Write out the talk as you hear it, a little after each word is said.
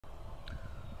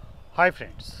Hi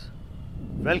friends,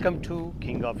 welcome to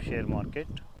King of Share Market,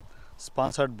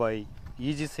 sponsored by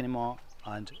EG Cinema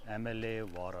and MLA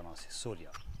Varanasi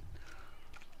Surya.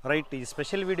 Right, ఈ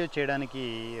special video చేయడానికి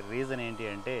reason ఏంటి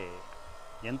అంటే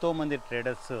ఎంతోమంది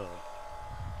traders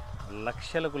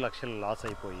లక్షలు loss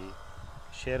అయిపోయి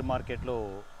share మార్కెట్లో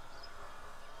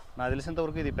నాకు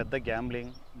తెలిసినంతవరకు ఇది పెద్ద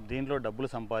గ్యాంబ్లింగ్, దీంట్లో డబ్బులు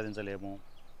సంపాదించలేము,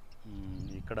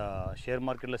 ఇక్కడ షేర్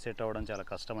మార్కెట్లో సెట్ అవ్వడం చాలా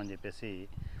కష్టం అని చెప్పేసి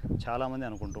చాలామంది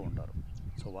అనుకుంటూ ఉంటారు.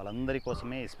 సో వాళ్ళందరి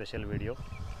కోసమే ఈ స్పెషల్ వీడియో.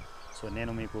 సో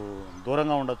నేను మీకు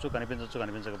దూరంగా ఉండొచ్చు,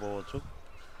 కనిపించకపోవచ్చు.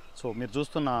 సో మీరు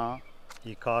చూస్తున్న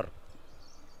ఈ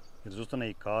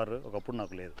కార్ ఒకప్పుడు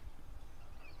నాకు లేదు.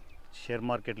 షేర్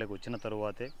మార్కెట్లోకి వచ్చిన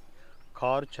తరువాతే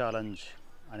కార్ ఛాలెంజ్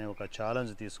అనే ఒక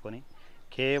ఛాలెంజ్ తీసుకొని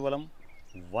కేవలం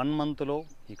 1 మంత్లో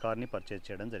ఈ కార్ని పర్చేజ్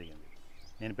చేయడం జరిగింది.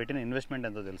 నేను పెట్టిన ఇన్వెస్ట్మెంట్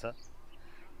ఎంతో తెలుసా?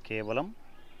 కేవలం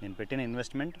నేను పెట్టిన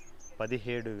ఇన్వెస్ట్మెంట్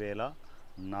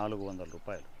 17,400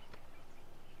 రూపాయలు.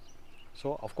 సో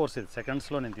అఫ్కోర్స్ ఇది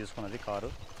సెకండ్స్లో నేను తీసుకున్నది కారు,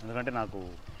 ఎందుకంటే నాకు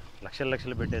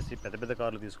లక్షలు పెట్టేసి పెద్ద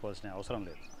కార్లు తీసుకోవాల్సిన అవసరం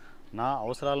లేదు. నా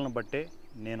అవసరాలను బట్టే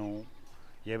నేను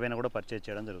ఏవైనా కూడా పర్చేజ్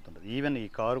చేయడం జరుగుతుంటుంది. ఈవెన్ ఈ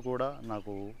కారు కూడా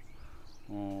నాకు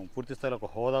పూర్తి స్థాయిలో ఒక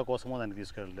హోదా కోసమో దాన్ని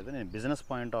తీసుకెళ్ళలేదు. నేను బిజినెస్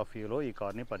పాయింట్ ఆఫ్ వ్యూలో ఈ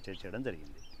కార్ని పర్చేజ్ చేయడం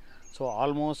జరిగింది. సో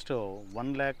ఆల్మోస్ట్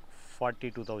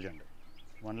 1,42,000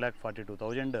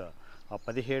 ఆ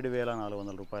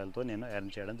 17,400 రూపాయలతో నేను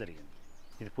ఎర్న్ చేయడం జరిగింది.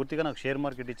 ఇది పూర్తిగా నాకు షేర్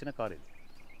మార్కెట్ ఇచ్చిన కారు ఇది.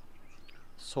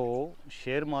 సో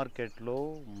షేర్ మార్కెట్లో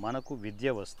మనకు విద్య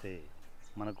వస్తే,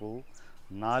 మనకు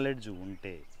నాలెడ్జ్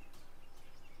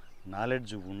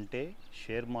ఉంటే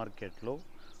షేర్ మార్కెట్లో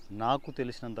నాకు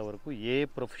తెలిసినంత వరకు ఏ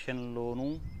ప్రొఫెషన్లోనూ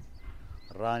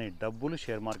రాని డబ్బులు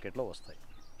షేర్ మార్కెట్లో వస్తాయి.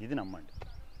 ఇది నమ్మండి.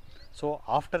 సో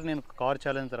ఆఫ్టర్ నేను కార్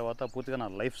ఛాలెంజ్ తర్వాత పూర్తిగా నా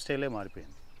లైఫ్ స్టైలే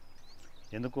మారిపోయింది.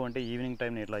 ఎందుకు అంటే ఈవినింగ్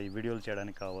టైం ఇట్లా ఈ వీడియోలు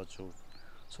చేయడానికి కావచ్చు.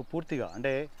 సో పూర్తిగా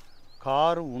అంటే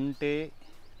కారు ఉంటే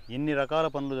ఎన్ని రకాల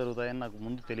పనులు జరుగుతాయని నాకు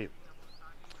ముందు తెలియదు.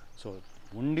 సో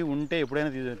ఉంటే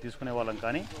ఎప్పుడైనా తీసుకునే వాళ్ళం,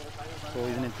 కానీ సో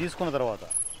ఇది నేను తీసుకున్న తర్వాత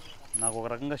నాకు ఒక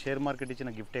రకంగా షేర్ మార్కెట్ ఇచ్చిన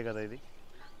గిఫ్టే కదా ఇది.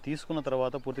 తీసుకున్న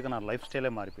తర్వాత పూర్తిగా నా లైఫ్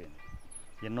స్టైలే మారిపోయింది.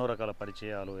 ఎన్నో రకాల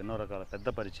పరిచయాలు, ఎన్నో రకాల పెద్ద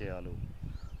పరిచయాలు,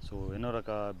 సో ఎన్నో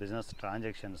రకాల బిజినెస్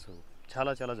ట్రాన్సాక్షన్స్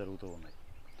చాలా జరుగుతూ ఉన్నాయి.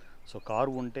 సో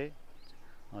కారు ఉంటే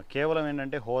కేవలం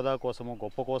ఏంటంటే హోదా కోసమో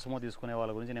గొప్ప కోసమో తీసుకునే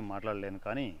వాళ్ళ గురించి నేను మాట్లాడలేను,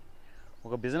 కానీ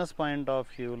ఒక బిజినెస్ పాయింట్ ఆఫ్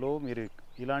వ్యూలో మీరు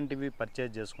ఇలాంటివి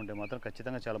పర్చేజ్ చేసుకుంటే మాత్రం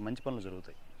ఖచ్చితంగా చాలా మంచి పనులు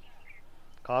జరుగుతాయి.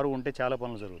 కారు ఉంటే చాలా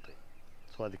పనులు జరుగుతాయి.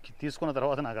 సో అది తీసుకున్న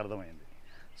తర్వాత నాకు అర్థమైంది.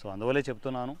 సో అందువల్లే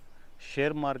చెప్తున్నాను,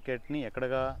 షేర్ మార్కెట్ని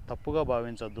ఎక్కడగా తప్పుగా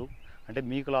భావించొద్దు. అంటే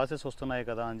మీకు లాసెస్ వస్తున్నాయి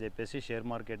కదా అని చెప్పేసి షేర్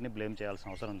మార్కెట్ని బ్లేమ్ చేయాల్సిన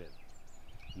అవసరం లేదు.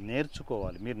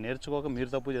 నేర్చుకోవాలి. మీరు నేర్చుకోక మీరు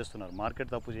తప్పు చేస్తున్నారు,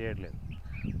 మార్కెట్ తప్పు చేయట్లేదు.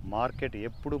 మార్కెట్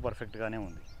ఎప్పుడూ పర్ఫెక్ట్గానే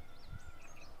ఉంది.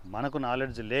 మనకు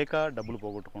నాలెడ్జ్ లేక డబ్బులు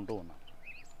పోగొట్టుకుంటూ ఉన్నాం.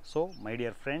 So my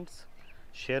dear friends,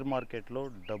 share మార్కెట్లో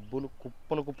డబ్బులు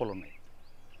కుప్పలు ఉన్నాయి.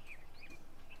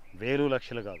 వేలు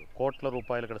లక్షలు కాదు, కోట్ల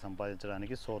రూపాయలు ఇక్కడ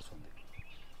సంపాదించడానికి సోర్స్ ఉంది.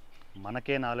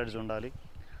 మనకే నాలెడ్జ్ ఉండాలి.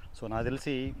 సో నాకు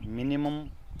తెలిసి మినిమం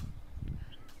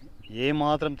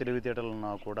ఏమాత్రం తెలివితేటలు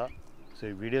ఉన్నా కూడా సో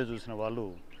ఈ వీడియో చూసిన వాళ్ళు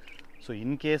సో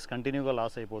ఇన్ కేస్ కంటిన్యూగా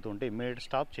లాస్ అయిపోతుంటే ఇమ్మీడియట్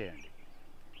స్టాప్ చేయండి.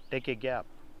 టేక్ ఏ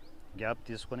గ్యాప్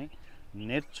తీసుకొని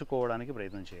నేర్చుకోవడానికి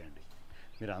ప్రయత్నం చేయండి.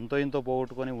 మీరు అంతో ఇంతో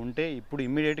పోగొట్టుకొని ఉంటే ఇప్పుడు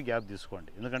ఇమ్మీడియట్ గ్యాప్ తీసుకోండి.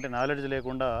 ఎందుకంటే నాలెడ్జ్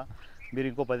లేకుండా మీరు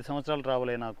ఇంకో 10 సంవత్సరాలు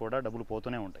ట్రావెల్ అయినా కూడా డబ్బులు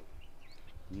పోతూనే ఉంటాయి.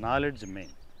 Knowledge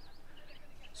main.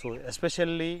 సో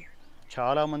ఎస్పెషల్లీ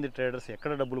చాలామంది ట్రేడర్స్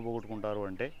ఎక్కడ డబ్బులు పోగొట్టుకుంటారు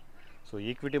అంటే, సో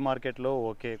ఈక్విటీ మార్కెట్లో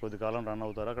ఓకే కొద్ది కాలం రన్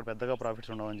అవుతారు, అక్కడ పెద్దగా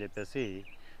ప్రాఫిట్స్ ఉండవని చెప్పేసి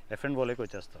F&Oలోకి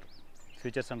వచ్చేస్తారు,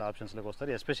 ఫ్యూచర్స్ అండ్ ఆప్షన్స్లోకి వస్తారు.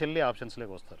 ఎస్పెషల్లీ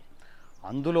ఆప్షన్స్లోకి వస్తారు.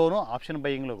 అందులోనూ ఆప్షన్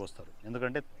బయింగ్లోకి వస్తారు.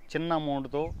 ఎందుకంటే చిన్న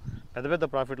అమౌంట్తో పెద్ద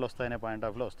ప్రాఫిట్లు వస్తాయనే పాయింట్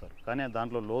ఆఫ్లో వస్తారు. కానీ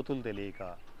దాంట్లో లోతులు తెలియక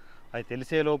అది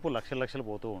తెలిసేలోపు లక్షలు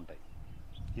పోతూ ఉంటాయి.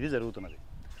 ఇది జరుగుతున్నది.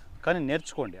 కానీ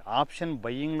నేర్చుకోండి. ఆప్షన్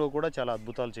బయ్యింగ్లో కూడా చాలా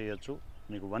అద్భుతాలు చేయొచ్చు.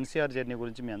 మీకు 1CR జర్నీ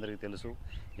గురించి మీ అందరికీ తెలుసు.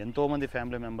 ఎంతోమంది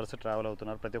ఫ్యామిలీ మెంబర్స్ ట్రావెల్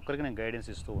అవుతున్నారు. ప్రతి ఒక్కరికి నేను గైడెన్స్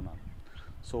ఇస్తూ ఉన్నాను.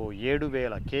 సో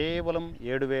కేవలం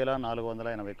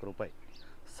 7,481 రూపాయలు,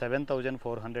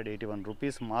 7,481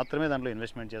 రూపీస్ మాత్రమే దాంట్లో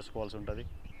ఇన్వెస్ట్మెంట్ చేసుకోవాల్సి ఉంటుంది.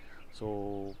 సో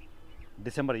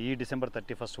డిసెంబర్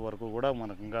 31 వరకు కూడా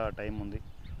మనకు ఇంకా టైం ఉంది.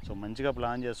 సో మంచిగా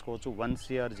ప్లాన్ చేసుకోవచ్చు.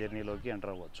 1CR జర్నీలోకి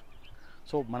ఎంటర్ అవ్వచ్చు.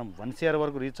 సో మనం 1CR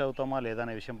వరకు రీచ్ అవుతామా లేదా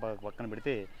అనే విషయం పక్కన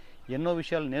పెడితే ఎన్నో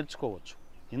విషయాలు నేర్చుకోవచ్చు.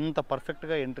 ఇంత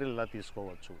పర్ఫెక్ట్గా ఎంట్రీలు ఎలా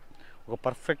తీసుకోవచ్చు, ఒక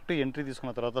పర్ఫెక్ట్ ఎంట్రీ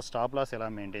తీసుకున్న తర్వాత స్టాప్ లాస్ ఎలా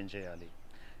మెయింటైన్ చేయాలి,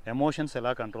 ఎమోషన్స్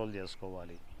ఎలా కంట్రోల్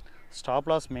చేసుకోవాలి, స్టాప్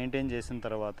లాస్ మెయింటైన్ చేసిన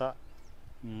తర్వాత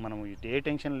మనం ఏ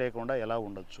టెన్షన్ లేకుండా ఎలా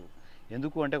ఉండొచ్చు.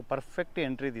 ఎందుకు అంటే పర్ఫెక్ట్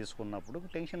ఎంట్రీ తీసుకున్నప్పుడు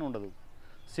టెన్షన్ ఉండదు.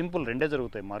 సింపుల్, రెండే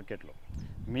జరుగుతాయి మార్కెట్లో.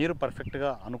 మీరు పర్ఫెక్ట్గా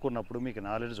అనుకున్నప్పుడు, మీకు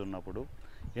నాలెడ్జ్ ఉన్నప్పుడు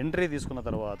ఎంట్రీ తీసుకున్న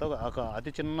తర్వాత ఒక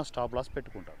అతి చిన్న స్టాప్ లాస్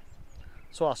పెట్టుకుంటారు.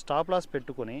 సో ఆ స్టాప్ లాస్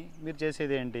పెట్టుకొని మీరు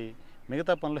చేసేది ఏంటి,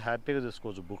 మిగతా పనులు హ్యాపీగా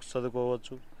చూసుకోవచ్చు, బుక్స్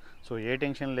చదువుకోవచ్చు. సో ఏ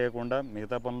టెన్షన్ లేకుండా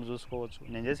మిగతా పనులు చూసుకోవచ్చు.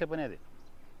 నేను చేసే పని అది.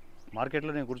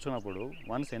 మార్కెట్లో నేను కూర్చున్నప్పుడు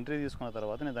వన్స్ ఎంట్రీ తీసుకున్న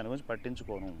తర్వాత నేను దాని గురించి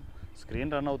పట్టించుకోను.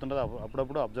 స్క్రీన్ రన్ అవుతుంటుంది,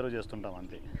 అప్పుడప్పుడు అబ్జర్వ్ చేస్తుంటాం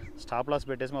అంతే. స్టాప్ లాస్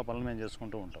పెట్టేసి మా పనులు మేము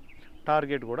చేసుకుంటూ ఉంటాం.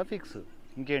 టార్గెట్ కూడా ఫిక్స్,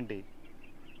 ఇంకేంటి.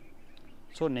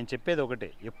 సో నేను చెప్పేది ఒకటే,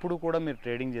 ఎప్పుడు కూడా మీరు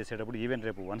ట్రేడింగ్ చేసేటప్పుడు, ఈవెన్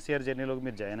రేపు 1 year జర్నీలోకి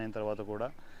మీరు జాయిన్ అయిన తర్వాత కూడా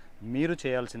మీరు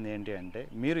చేయాల్సింది ఏంటి అంటే,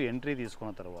 మీరు ఎంట్రీ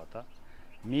తీసుకున్న తర్వాత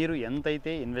మీరు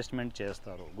ఎంతైతే ఇన్వెస్ట్మెంట్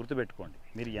చేస్తారో గుర్తుపెట్టుకోండి,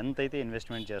 మీరు ఎంతైతే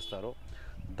ఇన్వెస్ట్మెంట్ చేస్తారో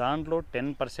దాంట్లో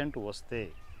 10% వస్తే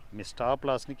మీ స్టాప్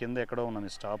లాస్ని, కింద ఎక్కడో ఉన్న మీ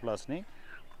స్టాప్ లాస్ని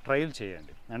ట్రయల్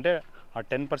చేయండి. అంటే ఆ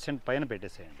 10% పైన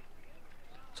పెట్టేసేయండి.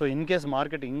 సో ఇన్ కేస్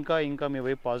మార్కెట్ ఇంకా ఇంకా మీ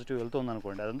వైపు పాజిటివ్ వెళ్తుంది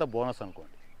అనుకోండి, అదంతా బోనస్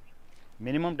అనుకోండి.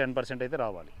 మినిమం 10% అయితే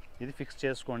రావాలి, ఇది ఫిక్స్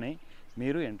చేసుకొని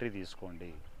మీరు ఎంట్రీ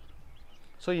తీసుకోండి.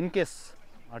 సో ఇన్ కేస్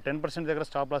ఆ 10% దగ్గర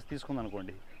stop loss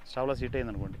తీసుకుందనుకోండి, stop loss hit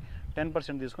అయిందనుకోండి,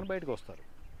 10% తీసుకొని బయటకు వస్తారు.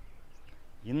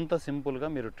 ఇంత సింపుల్గా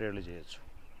మీరు ట్రేడ్లు చేయొచ్చు.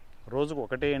 రోజుకు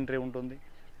ఒకటే ఎంట్రీ ఉంటుంది,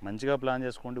 మంచిగా ప్లాన్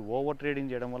చేసుకోండి. ఓవర్ ట్రేడింగ్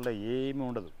చేయడం వల్ల ఏమీ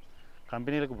ఉండదు,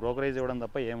 కంపెనీలకు బ్రోకరేజ్ ఇవ్వడం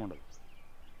తప్ప ఏమి ఉండదు.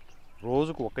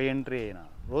 రోజుకు ఒక ఎంట్రీ అయినా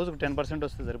రోజుకు 10%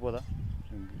 వస్తే సరిపోదా?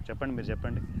 చెప్పండి, మీరు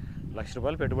చెప్పండి.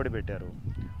 ₹1,00,000 పెట్టుబడి పెట్టారు,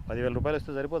 ₹10,000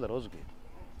 వస్తే సరిపోదా రోజుకి?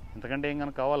 ఇంతకంటే ఏం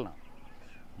కనుక కావాలన్నా?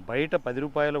 బయట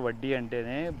 ₹10 వడ్డీ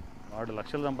అంటేనే వాడు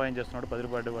లక్షలు సంపాదించేస్తున్నాడు,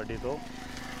 ₹10 వడ్డీతో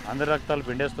అందరి రక్తాలు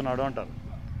పిండేస్తున్నాడు అంటారు.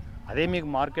 అదే మీకు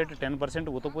మార్కెట్ 10%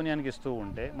 ఉతపుణ్యానికి ఇస్తూ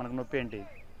ఉంటే మనకు నొప్పి ఏంటి?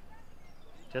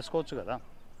 చేసుకోవచ్చు కదా.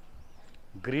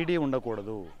 గ్రీడీ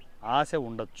ఉండకూడదు, ఆశ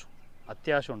ఉండొచ్చు,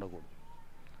 అత్యాశ ఉండకూడదు.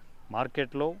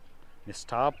 మార్కెట్లో మీ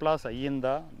స్టాప్ లాస్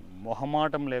అయ్యిందా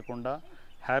మొహమాటం లేకుండా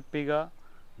హ్యాపీగా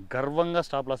గర్వంగా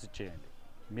స్టాప్ లాస్ ఇచ్చేయండి.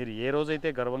 మీరు ఏ రోజైతే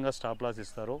గర్వంగా స్టాప్ లాస్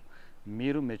ఇస్తారో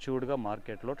మీరు మెచ్యూర్డ్గా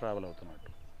మార్కెట్లో ట్రావెల్ అవుతున్నట్టు.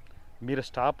 మీరు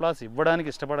స్టాప్ లాస్ ఇవ్వడానికి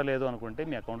ఇష్టపడలేదు అనుకుంటే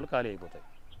మీ అకౌంట్లు ఖాళీ అయిపోతాయి,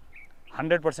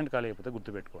 100% ఖాళీ అయిపోతాయి.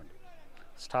 గుర్తుపెట్టుకోండి,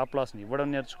 స్టాప్ లాస్ని ఇవ్వడం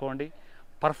నేర్చుకోండి.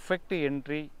 Perfect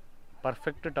entry,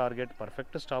 perfect target,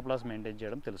 perfect stop loss maintain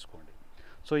చేయడం తెలుసుకోండి.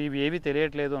 సో ఇవి ఏవి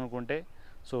తెలియట్లేదు అనుకుంటే,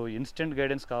 సో ఇన్స్టెంట్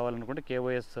గైడెన్స్ కావాలనుకుంటే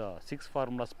KYS 6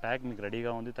 ఫార్ములాస్ ప్యాక్ మీకు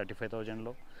రెడీగా ఉంది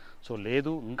 35,000లో. సో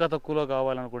లేదు ఇంకా తక్కువలో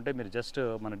కావాలనుకుంటే మీరు జస్ట్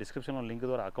మన డిస్క్రిప్షన్లో లింక్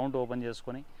ద్వారా అకౌంట్ ఓపెన్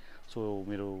చేసుకొని, సో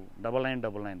మీరు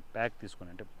 9999 ప్యాక్ తీసుకొని,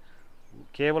 అంటే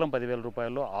కేవలం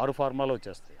 ₹10,000 6 ఫార్ములాలు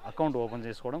వచ్చేస్తాయి. అకౌంట్ ఓపెన్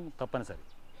చేసుకోవడం తప్పనిసరి.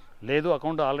 లేదు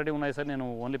అకౌంట్ ఆల్రెడీ ఉన్నాయి సార్, నేను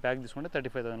ఓన్లీ ప్యాక్ తీసుకుంటే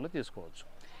 35,000లో తీసుకోవచ్చు.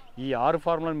 ఈ 6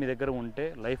 ఫార్ములాలు మీ దగ్గర ఉంటే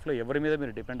లైఫ్లో ఎవరి మీద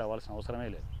మీరు డిపెండ్ అవ్వాల్సిన అవసరమే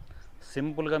లేదు.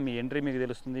 సింపుల్గా మీ ఎంట్రీ మీకు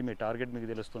తెలుస్తుంది, మీ టార్గెట్ మీకు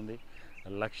తెలుస్తుంది.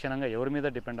 లక్షణంగా ఎవరి మీద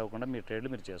డిపెండ్ అవ్వకుండా మీ ట్రేడ్లు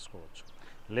మీరు చేసుకోవచ్చు.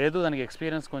 లేదు దానికి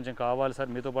ఎక్స్పీరియన్స్ కొంచెం కావాలి సార్,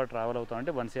 మీతో పాటు ట్రావెల్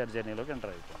అవుతామంటే 1 year జర్నీలోకి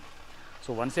ఎంటర్ అయిపోండి. So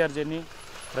 1 year journey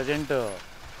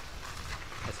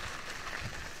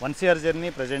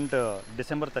present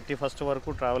December 31st వరకు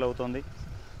ట్రావెల్ అవుతుంది.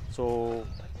 So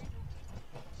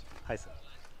hi sir,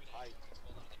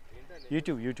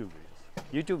 YouTube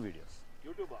videos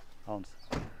అవును sir.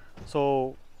 So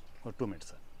 2 minutes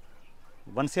sir.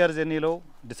 1 year జర్నీలో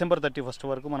December 31st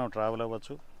వరకు మనం ట్రావెల్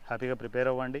అవ్వచ్చు. హ్యాపీగా ప్రిపేర్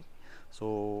అవ్వండి. సో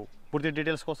పూర్తి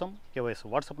డీటెయిల్స్ కోసం KYS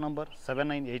వాట్సాప్ నంబర్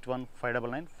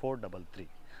 7981599433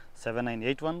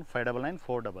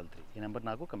 7981599433. ఈ నెంబర్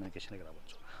నాకు కమ్యూనికేషన్కి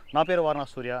రావచ్చు. నా పేరు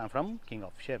వారణాసి సూర్య, I'm from king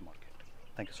of share market.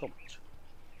 Thank you so much.